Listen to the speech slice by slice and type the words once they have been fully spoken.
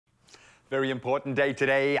Very important day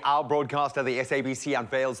today. Our broadcaster, the SABC,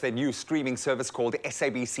 unveils their new streaming service called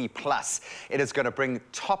SABC Plus. It is going to bring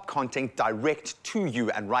top content direct to you,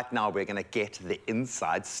 and right now we're going to get the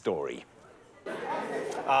inside story.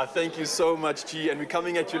 Thank you so much, G. And we're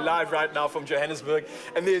coming at you live right now from Johannesburg.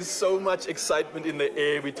 And there's so much excitement in the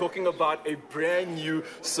air. We're talking about a brand new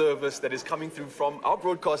service that is coming through from our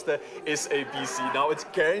broadcaster, SABC. Now, it's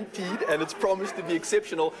guaranteed and it's promised to be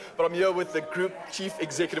exceptional. But I'm here with the Group Chief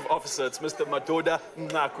Executive Officer. It's Mr. Madoda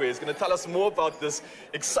Mngakwe. He's going to tell us more about this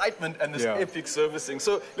excitement and this epic servicing.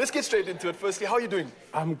 So let's get straight into it. Firstly, how are you doing?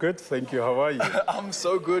 I'm good, thank you. How are you? I'm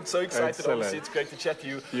so good, so excited. Excellent. Obviously, it's great to chat to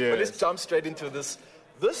you. Yes. But let's jump straight into this.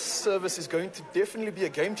 This service is going to definitely be a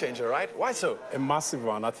game changer, right? Why so? A massive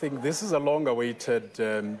one. I think this is a long-awaited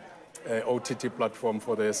OTT platform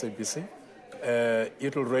for the SABC.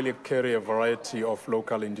 It will really carry a variety of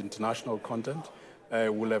local and international content.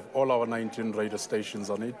 We'll have all our 19 radio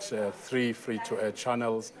stations on it, 3 free-to-air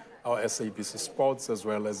channels, our SABC Sports, as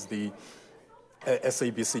well as the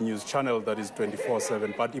SABC News channel that is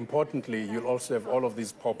 24/7. But importantly, you'll also have all of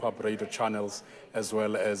these pop-up radio channels as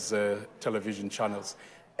well as television channels.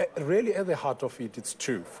 Really, at the heart of it, it's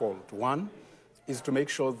twofold. One is to make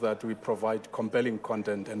sure that we provide compelling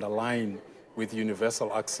content and align with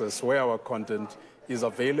universal access, where our content is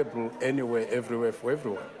available anywhere, everywhere, for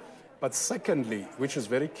everyone. But secondly, which is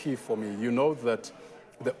very key for me, you know that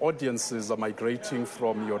the audiences are migrating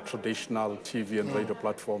from your traditional TV and radio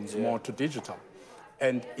platforms more to digital.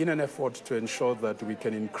 And in an effort to ensure that we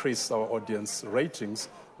can increase our audience ratings,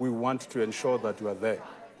 we want to ensure that we are there.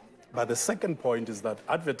 But the second point is that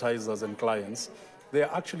advertisers and clients, they are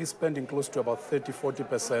actually spending close to about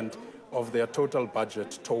 30–40% of their total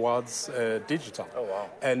budget towards digital. Oh, wow.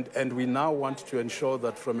 And we now want to ensure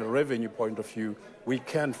that from a revenue point of view, we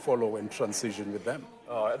can follow and transition with them.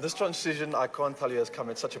 This transition, I can't tell you, has come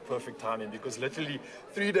at such a perfect timing because literally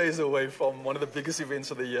 3 days away from one of the biggest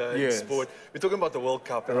events of the year in sport. We're talking about the World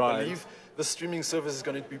Cup, and I believe the streaming service is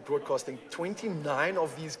going to be broadcasting 29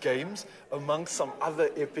 of these games amongst some other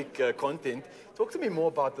epic content. Talk to me more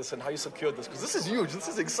about this and how you secured this, because this is huge, this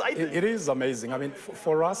is exciting. It is amazing. I mean,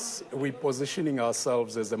 for us, we're positioning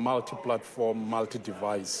ourselves as a multi-platform,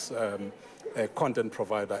 multi-device content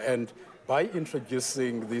provider. And by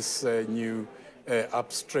introducing this new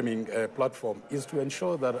app streaming platform is to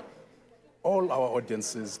ensure that all our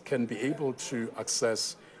audiences can be able to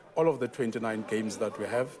access all of the 29 games that we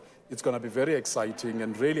have. It's going to be very exciting,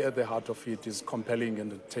 and really at the heart of it is compelling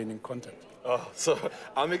and entertaining content. So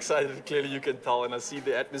I'm excited, clearly you can tell, and I see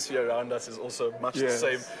the atmosphere around us is also much the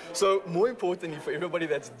same. So more importantly, for everybody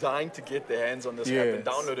that's dying to get their hands on this app and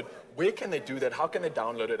download it, where can they do that? How can they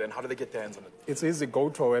download it, and how do they get their hands on it? It's easy. Go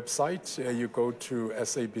to our website. You go to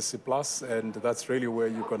SABC Plus, and that's really where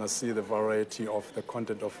you're going to see the variety of the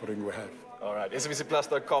content offering we have. All right,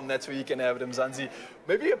 SABCplus.com, that's where you can have it. Mzansi,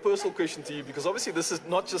 maybe a personal question to you, because obviously this is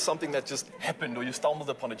not just something that just happened or you stumbled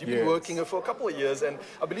upon it. You've been working for a couple of years, and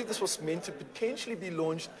I believe this was meant to potentially be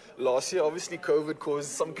launched last year. Obviously, COVID caused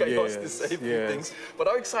some chaos to say a few things. But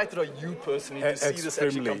how excited are you personally to see this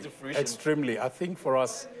actually come to fruition? Extremely. I think for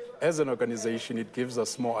us, as an organization, it gives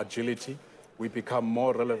us more agility. We become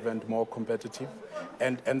more relevant, more competitive.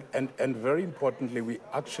 And very importantly, we're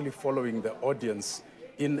actually following the audience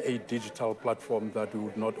in a digital platform that we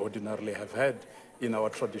would not ordinarily have had in our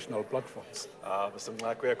traditional platforms. Mr.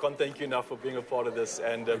 Mngakwe, I can't thank you enough for being a part of this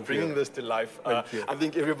and bringing this to life. I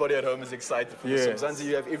think everybody at home is excited for this. So Mzansi,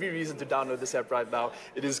 you have every reason to download this app right now.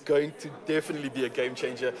 It is going to definitely be a game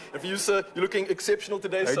changer. And for you, sir, you're looking exceptional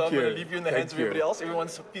today, so I'm going to leave you in the hands of everybody else.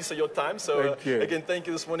 Everyone's a piece of your time. So again, thank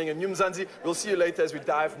you this morning. And you, Mzansi, we'll see you later as we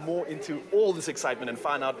dive more into all this excitement and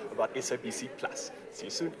find out about SABC Plus. See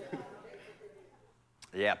you soon.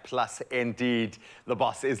 Yeah, Plus indeed. The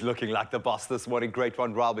boss is looking like the boss this morning. Great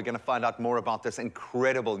one, Raul. We're going to find out more about this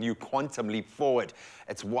incredible new quantum leap forward.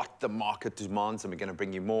 It's what the market demands, and we're going to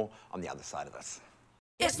bring you more on the other side of this.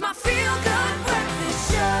 It's my feel-good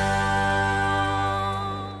breakfast show.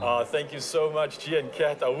 Thank you so much, G and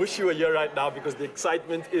Kat. I wish you were here right now because the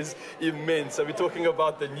excitement is immense. So we're talking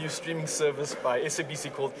about the new streaming service by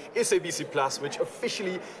SABC called SABC Plus, which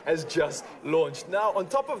officially has just launched. Now, on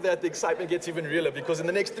top of that, the excitement gets even realer because in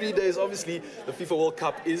the next 3 days, obviously, the FIFA World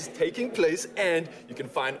Cup is taking place, and you can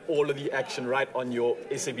find all of the action right on your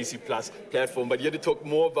SABC Plus platform. But here to talk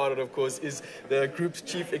more about it, of course, is the group's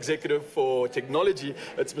chief executive for technology.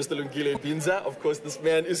 It's Mr. Lungile Binza. Of course, this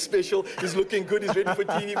man is special. He's looking good. He's ready for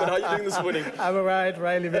TV. But how you doing this morning? I'm all right,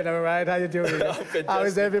 Riley, man. I'm all right. How you doing? How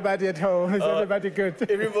is everybody at home? Is everybody good?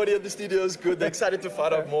 Everybody at the studio is good. They're excited to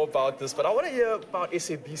find out more about this. But I want to hear about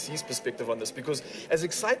SABC's perspective on this, because as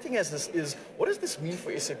exciting as this is, what does this mean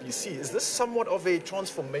for SABC? Is this somewhat of a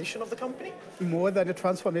transformation of the company? More than a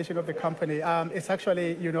transformation of the company. It's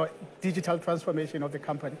actually, digital transformation of the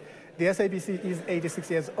company. The SABC is 86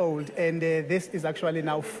 years old, and this is actually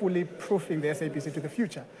now fully proofing the SABC to the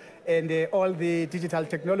future. And all the digital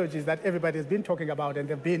technologies that everybody has been talking about and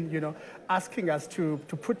they've been, asking us to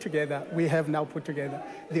put together, we have now put together.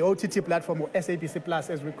 The OTT platform, or SABC Plus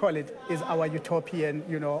as we call it, is our utopian,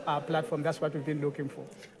 platform. That's what we've been looking for.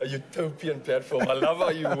 A utopian platform. I love how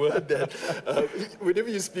you word that. Whenever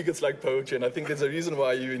you speak, it's like poetry, and I think there's a reason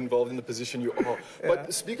why you're involved in the position you are.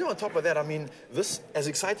 But speaking on top of that, I mean, this, as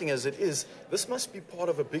exciting as it is, this must be part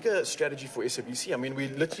of a bigger strategy for SABC. I mean, we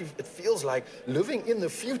literally, it feels like living in the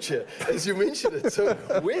future, as you mentioned it. So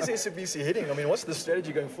where's SABC heading? I mean, what's the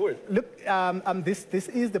strategy going forward? Look, this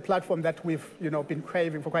is the platform that we've been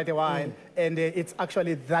craving for quite a while, and it's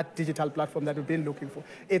actually that digital platform that we've been looking for.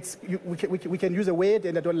 We can use a word,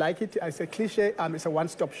 and I don't like it. It's a cliche. It's a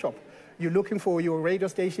one-stop shop. You're looking for your radio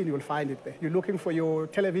station, you will find it there. You're looking for your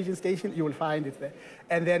television station, you will find it there.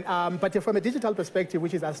 And then, but from a digital perspective,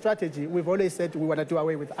 which is our strategy, we've always said we want to do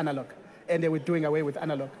away with analog, and we're doing away with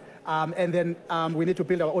analog. And then we need to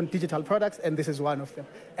build our own digital products, and this is one of them.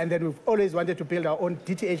 And then we've always wanted to build our own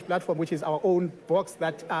DTH platform, which is our own box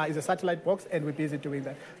that is a satellite box, and we're busy doing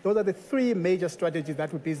that. Those are the three major strategies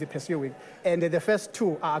that we're busy pursuing. And the first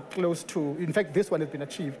two are close to, in fact, this one has been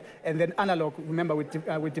achieved. And then analog, remember,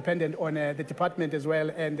 we're dependent on the department as well,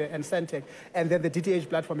 and Centec. And then the DTH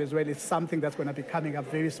platform as well is something that's going to be coming up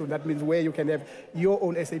very soon. That means where you can have your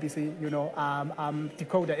own SABC,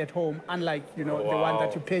 decoder at home, unlike, the one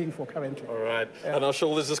that you're paying for currently. All right. Yeah. And our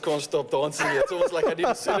shoulders just can't stop dancing yet. It's almost like I need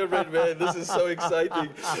to celebrate, man. This is so exciting.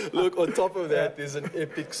 Look, on top of that, there's an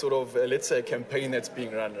epic sort of, let's say, a campaign that's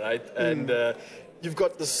being run, right? And you've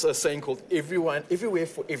got this saying called everywhere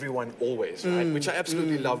for everyone, always, right? Which I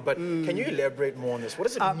absolutely love. But can you elaborate more on this? What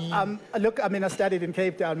does it mean? Look, I mean, I studied in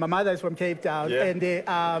Cape Town. My mother is from Cape Town. Yeah.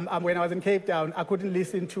 And when I was in Cape Town, I couldn't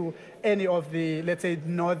listen to any of the, let's say,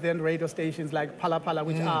 northern radio stations like Pala Pala,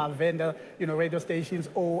 which are vendor, radio stations,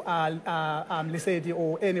 or Lesedi,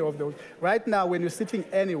 or any of those. Right now, when you're sitting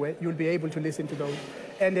anywhere, you'll be able to listen to those.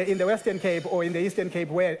 And in the Western Cape or in the Eastern Cape,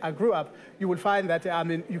 where I grew up, you will find that,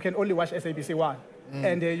 you can only watch SABC 1.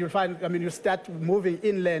 And you'll find, you start moving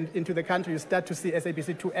inland into the country, you start to see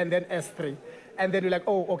SABC 2 and then S3. And then you're like,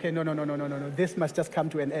 oh, okay, no, this must just come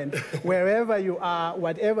to an end. Wherever you are,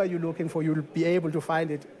 whatever you're looking for, you'll be able to find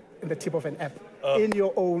it in the tip of an app, in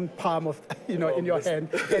your own palm of, in your hand.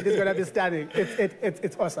 And it's going to be stunning.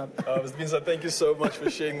 It's awesome. Mr. Binza, thank you so much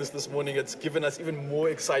for sharing this morning. It's given us even more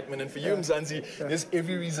excitement. And for you, Mzansi, there's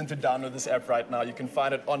every reason to download this app right now. You can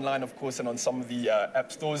find it online, of course, and on some of the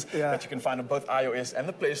app stores that you can find on both iOS and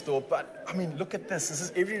the Play Store. But, I mean, look at this. This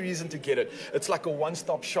is every reason to get it. It's like a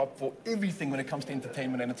one-stop shop for everything when it comes to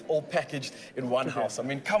entertainment, and it's all packaged in one house. I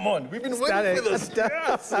mean, come on. We've been waiting for this.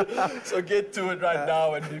 Yes. So get to it right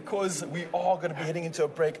now. And because we are going to be heading into a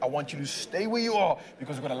break, I want you to stay where you are,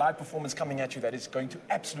 because we've got a live performance coming at you that is going to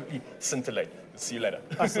absolutely scintillate. See you later.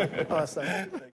 Awesome.